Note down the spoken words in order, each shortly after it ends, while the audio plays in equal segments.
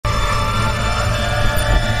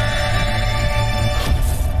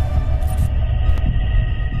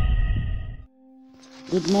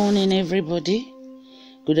Good morning, everybody.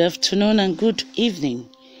 Good afternoon and good evening,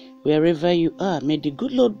 wherever you are. May the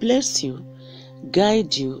good Lord bless you,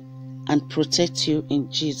 guide you, and protect you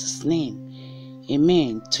in Jesus' name.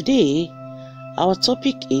 Amen. Today, our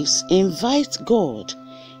topic is invite God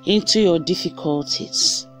into your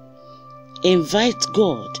difficulties. Invite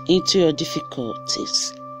God into your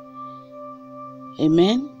difficulties.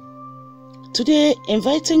 Amen. Today,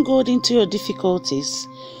 inviting God into your difficulties,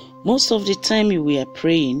 most of the time we are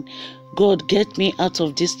praying, God, get me out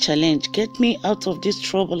of this challenge, get me out of this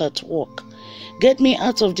trouble at work, get me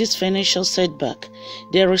out of this financial setback.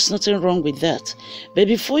 There is nothing wrong with that. But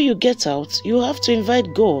before you get out, you have to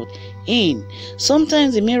invite God in.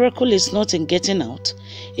 Sometimes the miracle is not in getting out.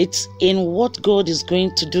 It's in what God is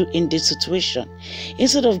going to do in this situation.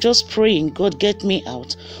 Instead of just praying, God, get me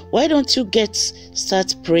out, why don't you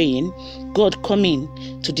start praying, God, come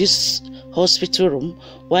in to this hospital room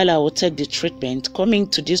while I will take the treatment, coming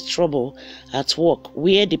to this trouble at work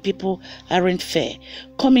where the people aren't fair,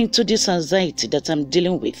 coming to this anxiety that I'm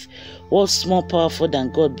dealing with. What's more powerful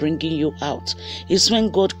than God bringing you out is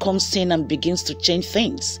when God comes in and begins to change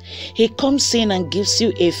things. He comes in and gives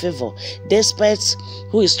you a favor despite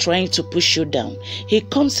who is trying to push you down. He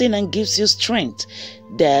comes in and gives you strength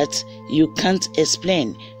that you can't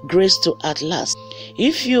explain, grace to outlast.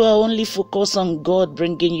 If you are only focused on God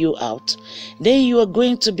bringing you out, then you are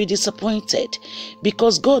going to be disappointed,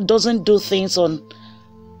 because God doesn't do things on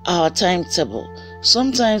our timetable.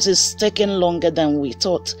 Sometimes it's taking longer than we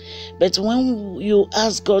thought, but when you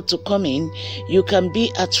ask God to come in, you can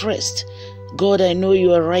be at rest. God, I know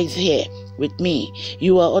you are right here with me.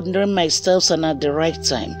 You are ordering my steps, and at the right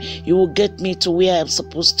time, you will get me to where I'm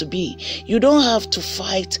supposed to be. You don't have to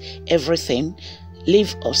fight everything,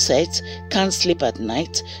 live upset, can't sleep at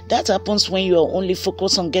night. That happens when you are only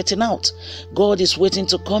focused on getting out. God is waiting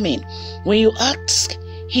to come in. When you ask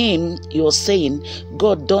Him, you're saying,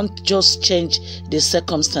 God, don't just change the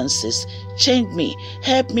circumstances. Change me.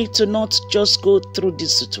 Help me to not just go through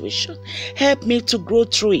this situation. Help me to grow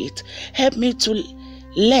through it. Help me to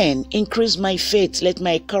learn, increase my faith, let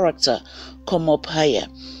my character come up higher.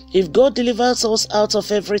 If God delivers us out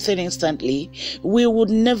of everything instantly, we would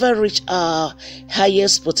never reach our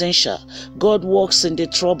highest potential. God works in the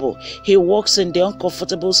trouble. He works in the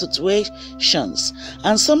uncomfortable situations.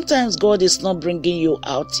 And sometimes God is not bringing you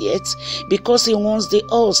out yet because He wants the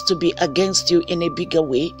odds to be against you in a bigger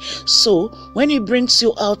way. So when He brings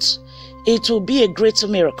you out, it will be a great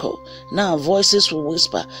miracle. Now voices will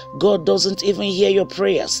whisper. God doesn't even hear your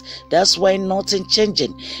prayers. That's why nothing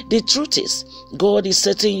changing. The truth is, God is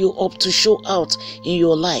setting you up to show out in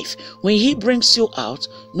your life. When He brings you out,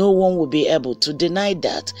 no one will be able to deny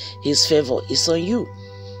that His favor is on you.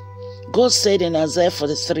 God said in Isaiah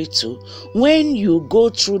 43:2, when you go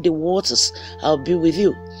through the waters, I'll be with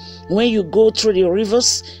you. When you go through the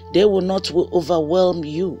rivers, they will not overwhelm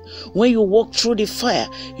you. When you walk through the fire,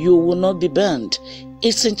 you will not be burned.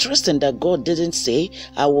 It's interesting that God didn't say,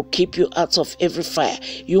 I will keep you out of every fire.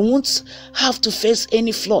 You won't have to face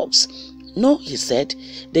any floods. No, He said,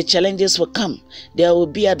 the challenges will come. There will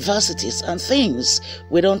be adversities and things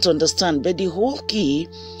we don't understand. But the whole key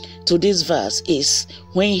to this verse is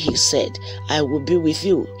when He said, I will be with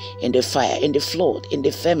you in the fire, in the flood, in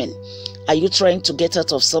the famine. Are you trying to get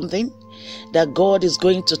out of something that God is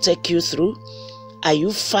going to take you through? Are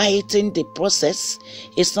you fighting the process?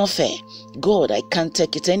 It's not fair. God, I can't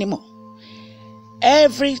take it anymore.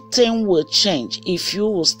 Everything will change if you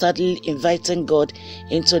will start inviting God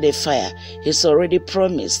into the fire. He's already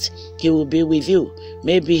promised He will be with you.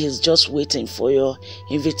 Maybe He's just waiting for your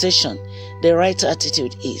invitation. The right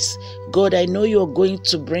attitude is, God, I know you're going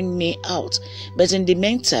to bring me out, but in the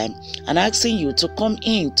meantime, I'm asking you to come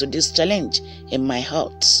into this challenge in my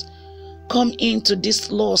heart. Come into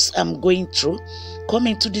this loss I'm going through. Come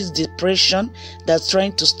into this depression that's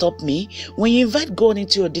trying to stop me. When you invite God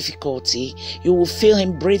into your difficulty, you will feel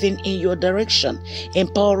Him breathing in your direction,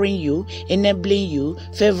 empowering you, enabling you,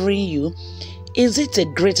 favoring you. Is it a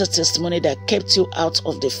greater testimony that kept you out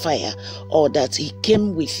of the fire, or that He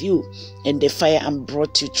came with you in the fire and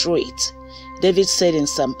brought you through it? David said in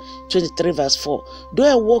Psalm 23 verse 4, though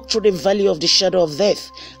I walk through the valley of the shadow of death,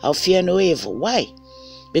 I'll fear no evil. Why?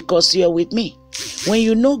 Because you are with me. When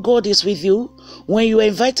you know God is with you, when you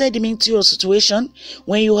invited Him into your situation,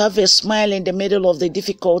 when you have a smile in the middle of the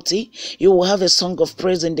difficulty, you will have a song of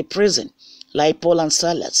praise in the prison, like Paul and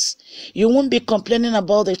Silas. You won't be complaining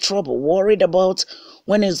about the trouble, worried about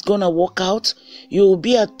when it's gonna work out. You will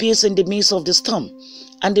be at peace in the midst of the storm.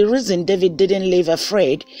 And the reason David didn't live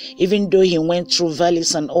afraid, even though he went through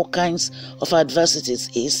valleys and all kinds of adversities,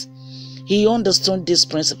 is He understood this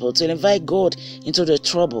principle to invite God into the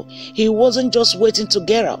trouble. He wasn't just waiting to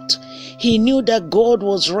get out. He knew that God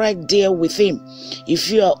was right there with him. If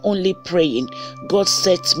you are only praying, God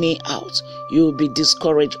sets me out, you will be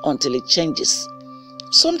discouraged until it changes.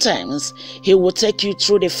 Sometimes he will take you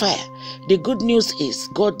through the fire. The good news is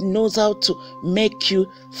God knows how to make you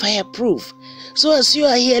fireproof. So as you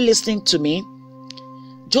are here listening to me,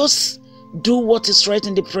 just do what is right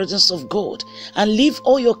in the presence of God and leave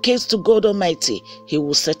all your case to God Almighty. He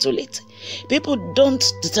will settle it. People don't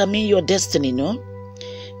determine your destiny, no?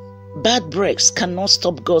 Bad breaks cannot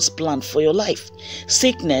stop God's plan for your life.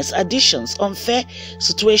 Sickness, additions, unfair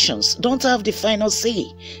situations don't have the final say.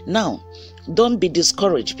 Now, don't be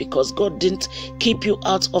discouraged because God didn't keep you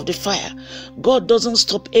out of the fire. God doesn't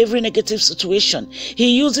stop every negative situation.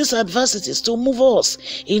 He uses adversities to move us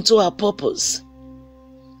into our purpose.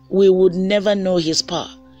 We would never know his power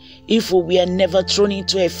if we were never thrown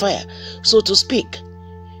into a fire, so to speak.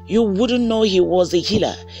 You wouldn't know he was a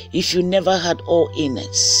healer if you never had all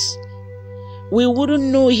illness. We wouldn't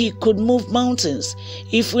know he could move mountains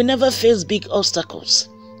if we never faced big obstacles.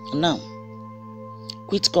 Now,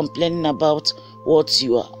 quit complaining about what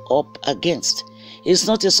you are up against. It's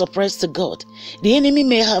not a surprise to God. The enemy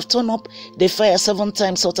may have turned up the fire 7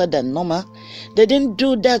 times hotter than normal. They didn't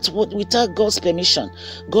do that without God's permission.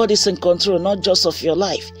 God is in control not just of your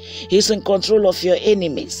life. He's in control of your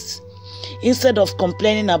enemies. Instead of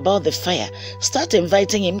complaining about the fire, start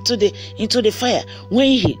inviting him into the fire. When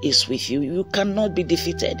he is with you, you cannot be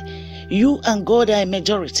defeated. You and God are a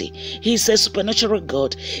majority. He is a supernatural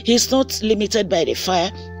God. He is not limited by the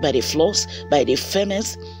fire, by the flaws, by the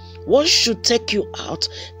famines. What should take you out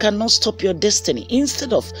cannot stop your destiny.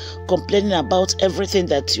 Instead of complaining about everything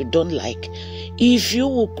that you don't like, if you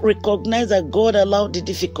will recognize that God allowed the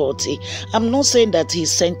difficulty, I'm not saying that he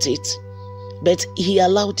sent it, but he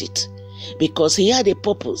allowed it because he had a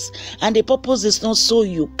purpose. And the purpose is not so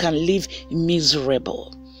you can live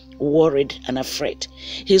miserable, worried and afraid.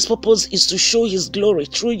 His purpose is to show his glory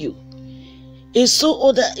through you. It's so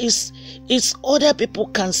other people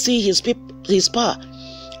can see his power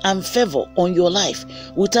and favor on your life.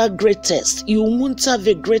 Without great tests, you won't have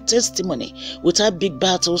a great testimony. Without big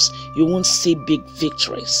battles, you won't see big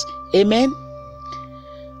victories. Amen.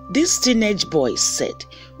 This teenage boy said,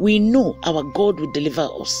 "We know our God will deliver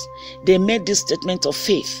us." They made this statement of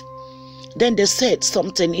faith. Then they said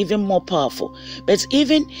something even more powerful. But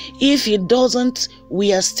even if he doesn't,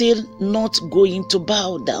 we are still not going to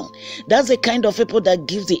bow down. That's the kind of people that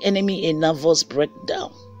give the enemy a nervous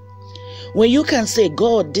breakdown. When you can say,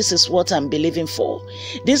 God, this is what I'm believing for.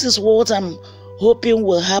 This is what I'm hoping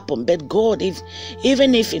will happen. But God,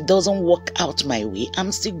 even if it doesn't work out my way,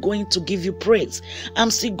 I'm still going to give you praise.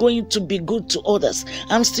 I'm still going to be good to others.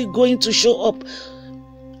 I'm still going to show up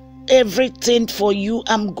everything for you.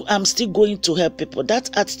 I'm still going to help people.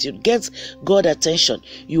 That attitude gets God attention.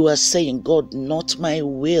 You are saying, God, not my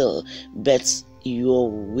will, but your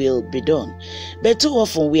will be done. But too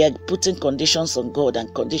often we are putting conditions on God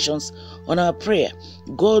and conditions on our prayer.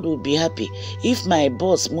 God will be happy if my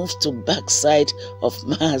boss moves to backside of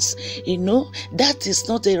Mars. That is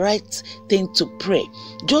not the right thing to pray.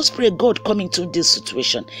 Just pray, God, come into this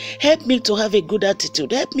situation. Help me to have a good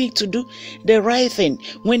attitude. Help me to do the right thing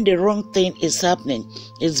when the wrong thing is happening.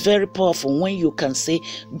 It's very powerful when you can say,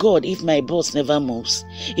 God, if my boss never moves,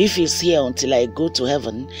 if he's here until I go to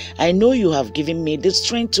heaven, I know you have given me the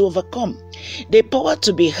strength to overcome, the power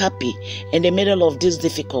to be happy in the middle of this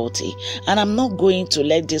difficulty. And I'm not going to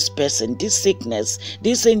let this person, this sickness,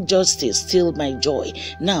 this injustice steal my joy.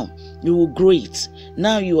 Now you will grow it.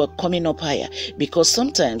 Now you are coming up higher, because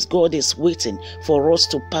sometimes God is waiting for us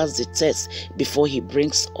to pass the test before he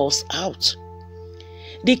brings us out.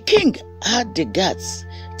 The king had the guards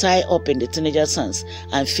tied up in the teenager's hands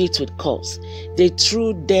and feet with cords. They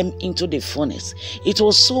threw them into the furnace. It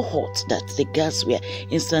was so hot that the guards were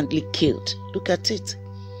instantly killed. Look at it.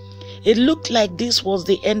 It looked like this was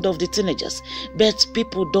the end of the teenagers, but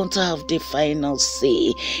people don't have the final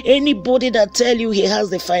say. Anybody that tell you he has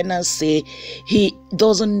the final say, he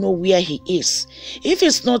doesn't know where he is. If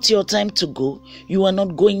it's not your time to go, you are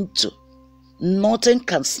not going to. Nothing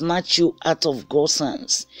can snatch you out of God's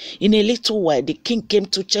hands. In a little while, the king came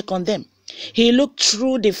to check on them. He looked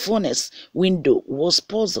through the furnace window, was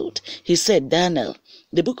puzzled. He said, Daniel,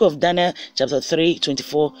 the book of Daniel, chapter 3,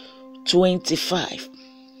 24, 25.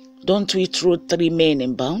 Don't we throw 3 men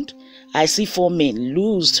in bound? I see 4 men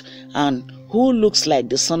loosed, and who looks like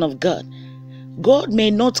the Son of God. God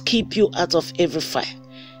may not keep you out of every fire,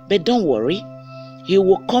 but don't worry. He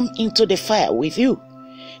will come into the fire with you.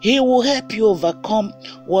 He will help you overcome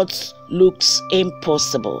what looks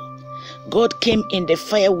impossible. God came in the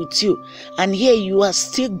fire with you, and here you are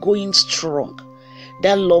still going strong.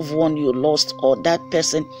 That loved one you lost, or that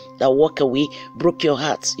person that walked away, broke your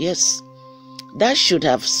heart. Yes, that should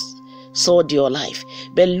have sold your life.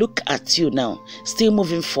 But look at you now, still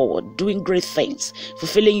moving forward, doing great things,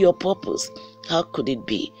 fulfilling your purpose. How could it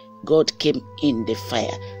be? God came in the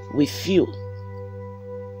fire with you.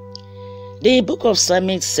 The book of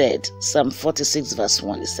Psalms said, Psalm 46 verse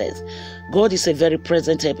 1, it says, God is a very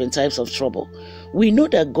present help in times of trouble. We know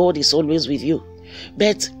that God is always with you.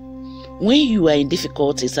 But when you are in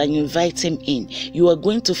difficulties and you invite him in, you are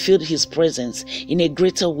going to feel his presence in a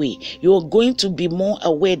greater way. You are going to be more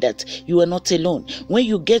aware that you are not alone. When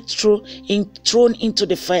you get thrown into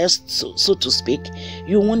the fire, so to speak,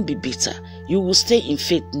 you won't be bitter. You will stay in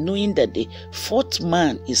faith, knowing that the fourth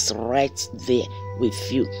man is right there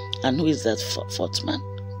with you. And who is that fourth man?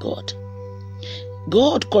 God.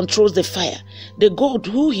 God controls the fire. The God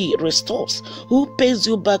who he restores, who pays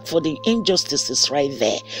you back for the injustices, right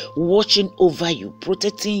there, watching over you,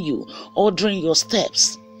 protecting you, ordering your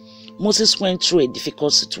steps. Moses went through a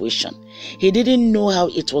difficult situation. He didn't know how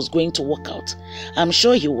it was going to work out. I'm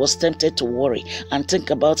sure he was tempted to worry and think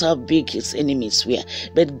about how big his enemies were.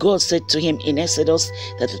 But God said to him in Exodus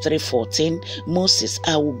 33:14, Moses,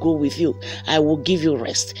 I will go with you. I will give you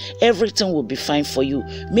rest. Everything will be fine for you.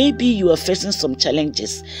 Maybe you are facing some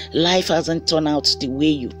challenges. Life hasn't turned out the way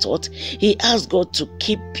you thought. He asked God to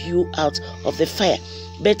keep you out of the fire.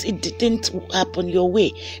 But it didn't happen your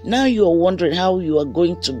way. Now you are wondering how you are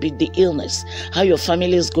going to beat the illness, how your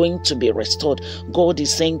family is going to be restored. God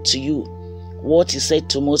is saying to you what he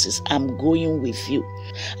said to Moses, I'm going with you.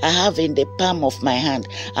 I have in the palm of my hand,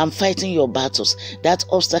 I'm fighting your battles. That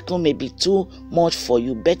obstacle may be too much for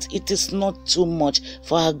you, but it is not too much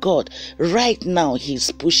for our God. Right now,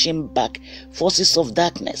 he's pushing back forces of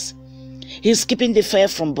darkness. He's keeping the fire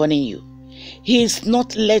from burning you. He is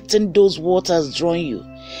not letting those waters drown you.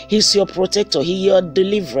 He's your protector. He's your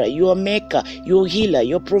deliverer, your maker, your healer,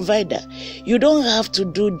 your provider. You don't have to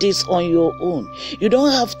do this on your own. You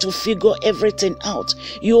don't have to figure everything out.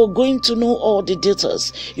 You're going to know all the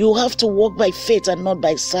details. You have to walk by faith and not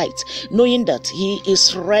by sight, knowing that he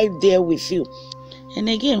is right there with you. And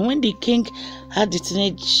again, when the king had the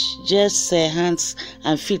teenagers' hands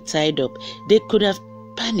and feet tied up, they could have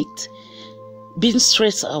panicked, been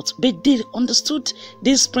stressed out, but they understood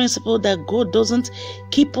this principle that God doesn't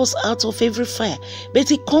keep us out of every fire, but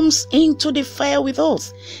he comes into the fire with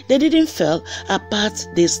us. They didn't fall apart,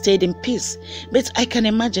 they stayed in peace. But I can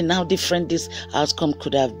imagine how different this outcome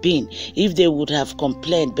could have been if they would have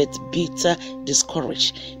complained but bitter,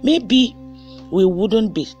 discouraged. Maybe we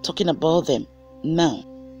wouldn't be talking about them now.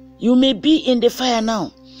 You may be in the fire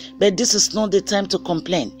now, but this is not the time to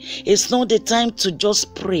complain. It's not the time to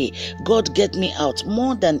just pray, God, get me out.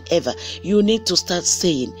 More than ever, you need to start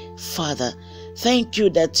saying, Father, thank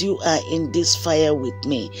you that you are in this fire with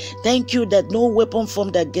me. Thank you that no weapon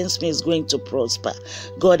formed against me is going to prosper.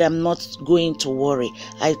 God, I'm not going to worry.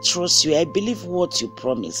 I trust you. I believe what you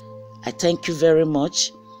promise. I thank you very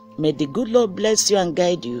much. May the good Lord bless you and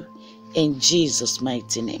guide you in Jesus'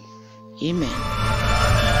 mighty name. Amen.